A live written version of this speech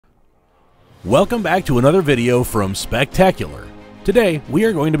Welcome back to another video from SpecTECHular. Today, we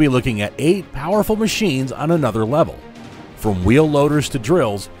are going to be looking at 8 powerful machines on another level. From wheel loaders to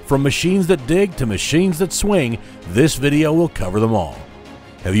drills, from machines that dig to machines that swing, this video will cover them all.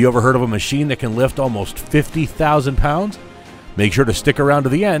 Have you ever heard of a machine that can lift almost 50,000 pounds? Make sure to stick around to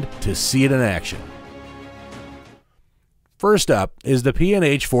the end to see it in action. First up is the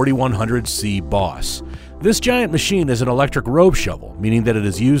P&H 4100C Boss. This giant machine is an electric rope shovel, meaning that it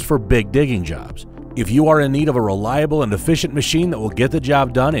is used for big digging jobs. If you are in need of a reliable and efficient machine that will get the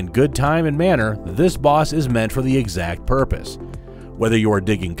job done in good time and manner, this Boss is meant for the exact purpose. Whether you are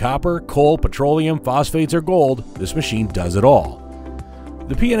digging copper, coal, petroleum, phosphates, or gold, this machine does it all.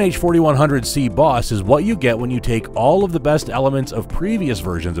 The P&H 4100C Boss is what you get when you take all of the best elements of previous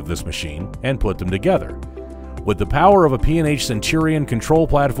versions of this machine and put them together. With the power of a P&H Centurion control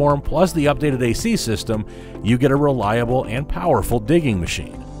platform plus the updated AC system, you get a reliable and powerful digging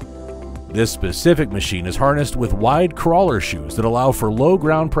machine. This specific machine is harnessed with wide crawler shoes that allow for low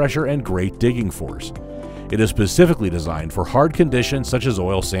ground pressure and great digging force. It is specifically designed for hard conditions such as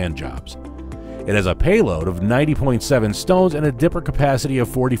oil sand jobs. It has a payload of 90.7 stones and a dipper capacity of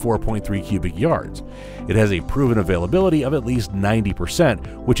 44.3 cubic yards. It has a proven availability of at least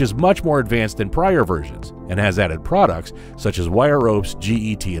 90%, which is much more advanced than prior versions, and has added products such as wire ropes,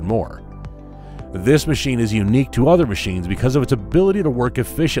 GET, and more. This machine is unique to other machines because of its ability to work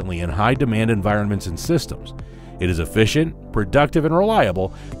efficiently in high-demand environments and systems. It is efficient, productive, and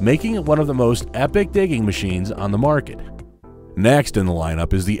reliable, making it one of the most epic digging machines on the market. Next in the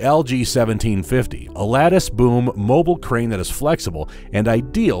lineup is the LG1750, a lattice boom mobile crane that is flexible and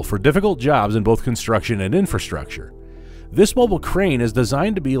ideal for difficult jobs in both construction and infrastructure. This mobile crane is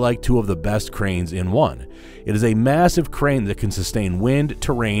designed to be like two of the best cranes in one. It is a massive crane that can sustain wind,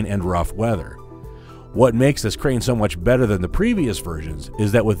 terrain, and rough weather. What makes this crane so much better than the previous versions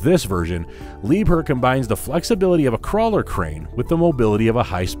is that with this version, LIEBHERR combines the flexibility of a crawler crane with the mobility of a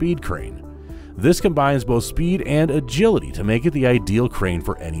high-speed crane. This combines both speed and agility to make it the ideal crane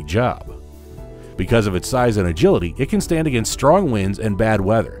for any job. Because of its size and agility, it can stand against strong winds and bad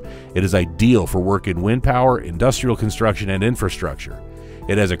weather. It is ideal for work in wind power, industrial construction, and infrastructure.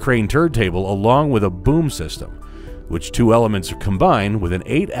 It has a crane turntable along with a boom system, which two elements combine with an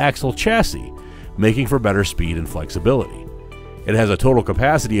 8-axle chassis, making for better speed and flexibility. It has a total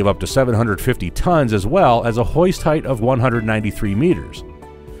capacity of up to 750 tons as well as a hoist height of 193 meters.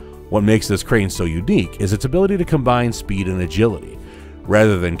 What makes this crane so unique is its ability to combine speed and agility.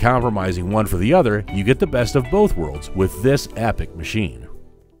 Rather than compromising one for the other, you get the best of both worlds with this epic machine.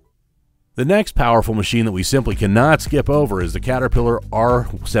 The next powerful machine that we simply cannot skip over is the Caterpillar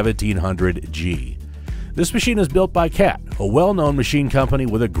R1700G. This machine is built by CAT, a well-known machine company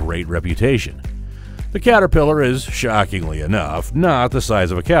with a great reputation. The Caterpillar is, shockingly enough, not the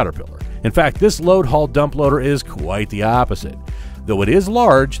size of a Caterpillar. In fact, this load haul dump loader is quite the opposite. Though it is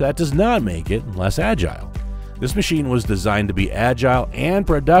large, that does not make it less agile. This machine was designed to be agile and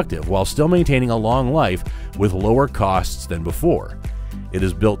productive while still maintaining a long life with lower costs than before. It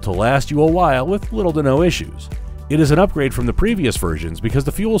is built to last you a while with little to no issues. It is an upgrade from the previous versions because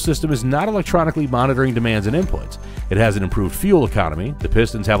the fuel system is not electronically monitoring demands and inputs. It has an improved fuel economy, the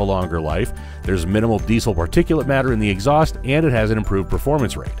pistons have a longer life, there's minimal diesel particulate matter in the exhaust, and it has an improved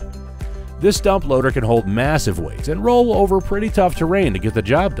performance rate. This dump loader can hold massive weights and roll over pretty tough terrain to get the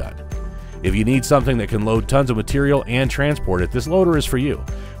job done. If you need something that can load tons of material and transport it, this loader is for you.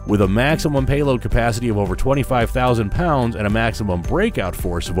 With a maximum payload capacity of over 25,000 pounds and a maximum breakout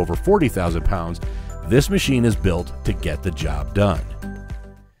force of over 40,000 pounds, this machine is built to get the job done.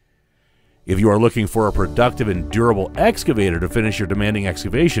 If you are looking for a productive and durable excavator to finish your demanding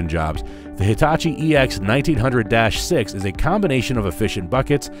excavation jobs, the HITACHI EX 1900-6 is a combination of efficient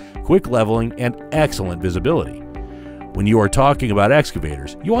buckets, quick leveling, and excellent visibility. When you are talking about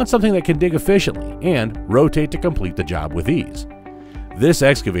excavators, you want something that can dig efficiently and rotate to complete the job with ease. This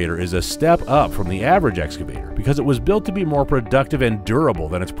excavator is a step up from the average excavator because it was built to be more productive and durable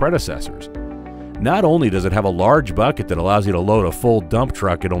than its predecessors. Not only does it have a large bucket that allows you to load a full dump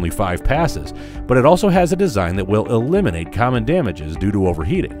truck in only 5 passes, but it also has a design that will eliminate common damages due to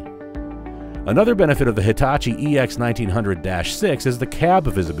overheating. Another benefit of the HITACHI EX 1900-6 is the cab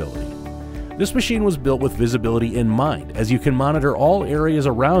visibility. This machine was built with visibility in mind, as you can monitor all areas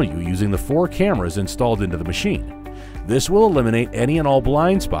around you using the 4 cameras installed into the machine. This will eliminate any and all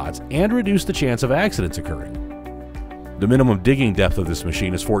blind spots and reduce the chance of accidents occurring. The minimum digging depth of this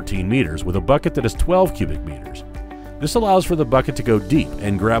machine is 14 meters with a bucket that is 12 cubic meters. This allows for the bucket to go deep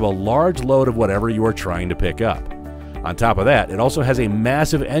and grab a large load of whatever you are trying to pick up. On top of that, it also has a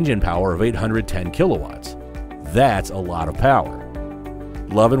massive engine power of 810 kilowatts. That's a lot of power.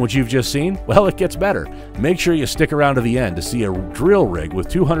 Loving what you've just seen? Well, it gets better. Make sure you stick around to the end to see a drill rig with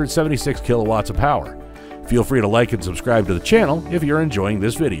 276 kilowatts of power. Feel free to like and subscribe to the channel if you're enjoying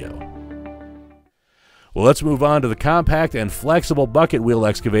this video. Well, let's move on to the compact and flexible bucket wheel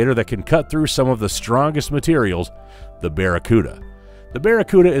excavator that can cut through some of the strongest materials, the Barracuda. The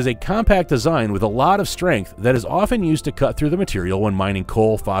Barracuda is a compact design with a lot of strength that is often used to cut through the material when mining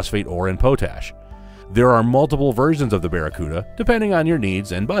coal, phosphate, ore, and potash. There are multiple versions of the Barracuda, depending on your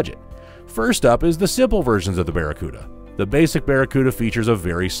needs and budget. First up is the simple versions of the Barracuda. The basic Barracuda features a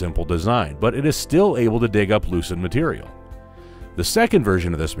very simple design, but it is still able to dig up loosened material. The second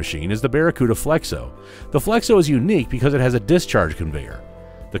version of this machine is the Barracuda Flexo. The Flexo is unique because it has a discharge conveyor.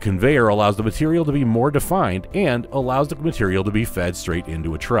 The conveyor allows the material to be more defined and allows the material to be fed straight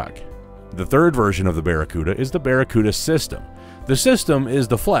into a truck. The third version of the Barracuda is the Barracuda System. The system is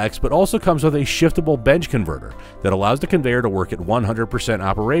the Flex, but also comes with a shiftable bench converter that allows the conveyor to work at 100%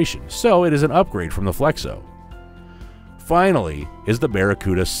 operation, so it is an upgrade from the Flexo. Finally is the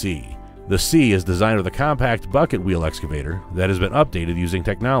Barracuda C. The C is designed with a compact bucket wheel excavator that has been updated using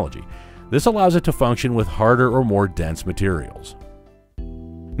technology. This allows it to function with harder or more dense materials.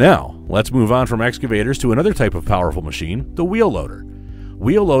 Now, let's move on from excavators to another type of powerful machine, the wheel loader.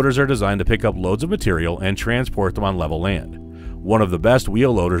 Wheel loaders are designed to pick up loads of material and transport them on level land. One of the best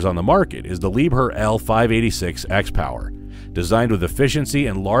wheel loaders on the market is the LIEBHERR L586 XPOWER. Designed with efficiency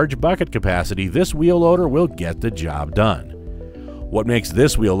and large bucket capacity, this wheel loader will get the job done. What makes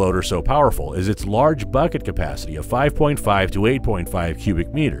this wheel loader so powerful is its large bucket capacity of 5.5 to 8.5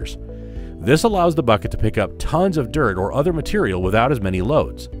 cubic meters. This allows the bucket to pick up tons of dirt or other material without as many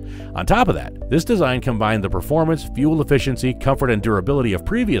loads. On top of that, this design combined the performance, fuel efficiency, comfort, and durability of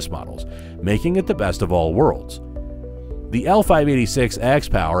previous models, making it the best of all worlds. The L586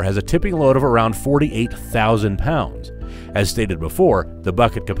 XPOWER has a tipping load of around 48,000 pounds. As stated before, the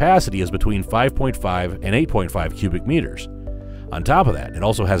bucket capacity is between 5.5 and 8.5 cubic meters. On top of that, it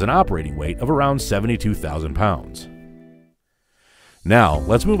also has an operating weight of around 72,000 pounds. Now,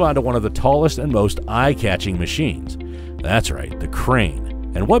 let's move on to one of the tallest and most eye-catching machines. That's right, the crane.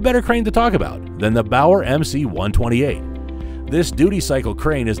 And what better crane to talk about than the BAUER MC128? This duty cycle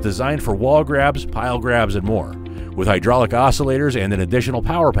crane is designed for wall grabs, pile grabs, and more. With hydraulic oscillators and an additional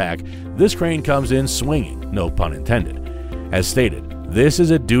power pack, this crane comes in swinging, no pun intended. As stated, this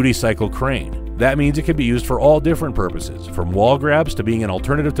is a duty cycle crane. That means it can be used for all different purposes, from wall grabs to being an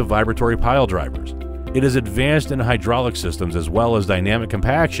alternative to vibratory pile drivers. It is advanced in hydraulic systems as well as dynamic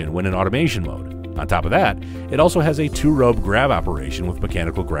compaction when in automation mode. On top of that, it also has a two-rope grab operation with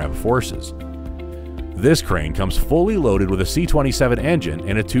mechanical grab forces. This crane comes fully loaded with a C27 engine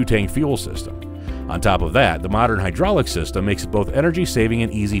and a two-tank fuel system. On top of that, the modern hydraulic system makes it both energy-saving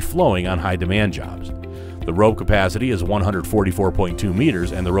and easy-flowing on high-demand jobs. The rope capacity is 144.2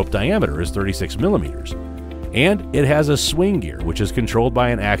 meters and the rope diameter is 36 millimeters. And it has a swing gear, which is controlled by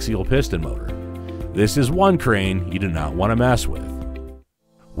an axial piston motor. This is one crane you do not want to mess with.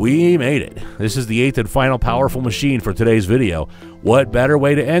 We made it. This is the 8th and final powerful machine for today's video. What better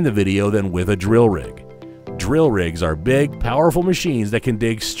way to end the video than with a drill rig? Drill rigs are big, powerful machines that can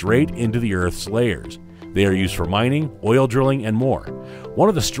dig straight into the Earth's layers. They are used for mining, oil drilling, and more. One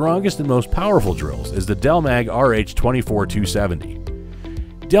of the strongest and most powerful drills is the DELMAG RH24270.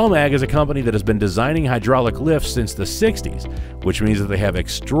 DELMAG is a company that has been designing hydraulic lifts since the 60s, which means that they have an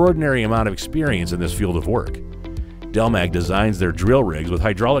extraordinary amount of experience in this field of work. DELMAG designs their drill rigs with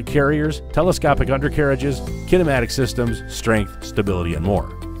hydraulic carriers, telescopic undercarriages, kinematic systems, strength, stability, and more.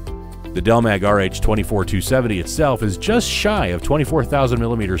 The DELMAG RH24270 itself is just shy of 24,000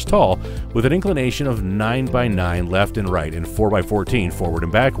 millimeters tall with an inclination of 9x9 left and right and 4x14 forward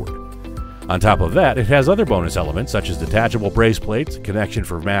and backward. On top of that, it has other bonus elements such as detachable brace plates, connection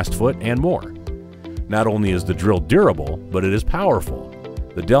for mast foot, and more. Not only is the drill durable, but it is powerful.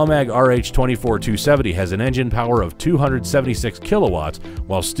 The DELMAG RH24270 has an engine power of 276 kilowatts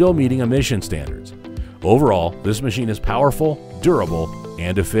while still meeting emission standards. Overall, this machine is powerful, durable,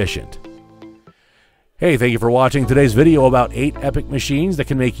 and efficient. Hey, thank you for watching today's video about 8 epic machines that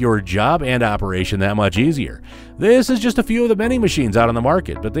can make your job and operation that much easier. This is just a few of the many machines out on the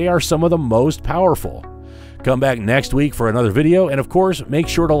market, but they are some of the most powerful. Come back next week for another video, and of course, make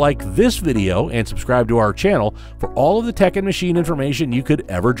sure to like this video and subscribe to our channel for all of the tech and machine information you could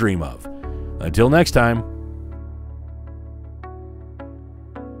ever dream of. Until next time.